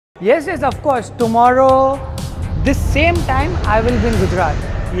Yes, yes, of course. Tomorrow, this same time, I will be in Gujarat.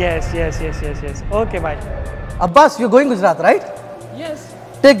 Yes, yes, yes, yes, yes. Okay, bye. Abbas, you're going Gujarat, right? Yes.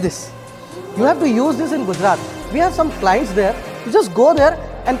 Take this. You have to use this in Gujarat. We have some clients there. You just go there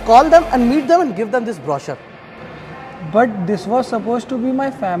and call them and meet them and give them this brochure. But this was supposed to be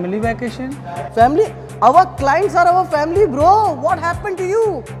my family vacation. Family? Our clients are our family, bro. What happened to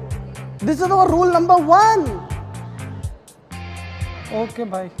you? This is our rule number 1. Okay,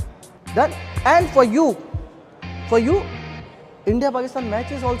 bye. Done. And for you, India-Pakistan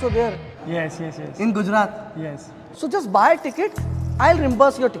match is also there Yes, yes, yes. in Gujarat. Yes. So just buy a ticket. I'll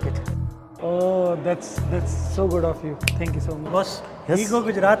reimburse your ticket. Oh, that's so good of you. Thank you so much. Boss, Yes. he go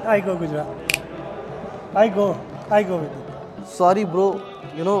Gujarat, I go Gujarat. I go with it. Sorry, bro.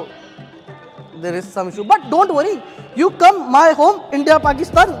 You know, there is some issue. But don't worry. You come my home, India,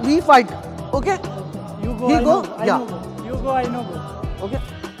 Pakistan, we fight. Okay? You go, He I go? know, I Yeah. know go. You go, I know go. Okay?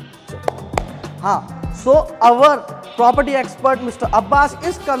 So our property expert, Mr. Abbas,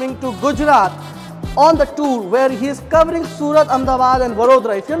 is coming to Gujarat on the tour where he is covering Surat, Ahmedabad and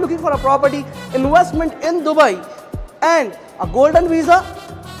Vadodara. If you're looking for a property investment in Dubai and a golden visa,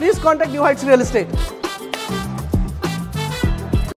 please contact New Heights Real Estate.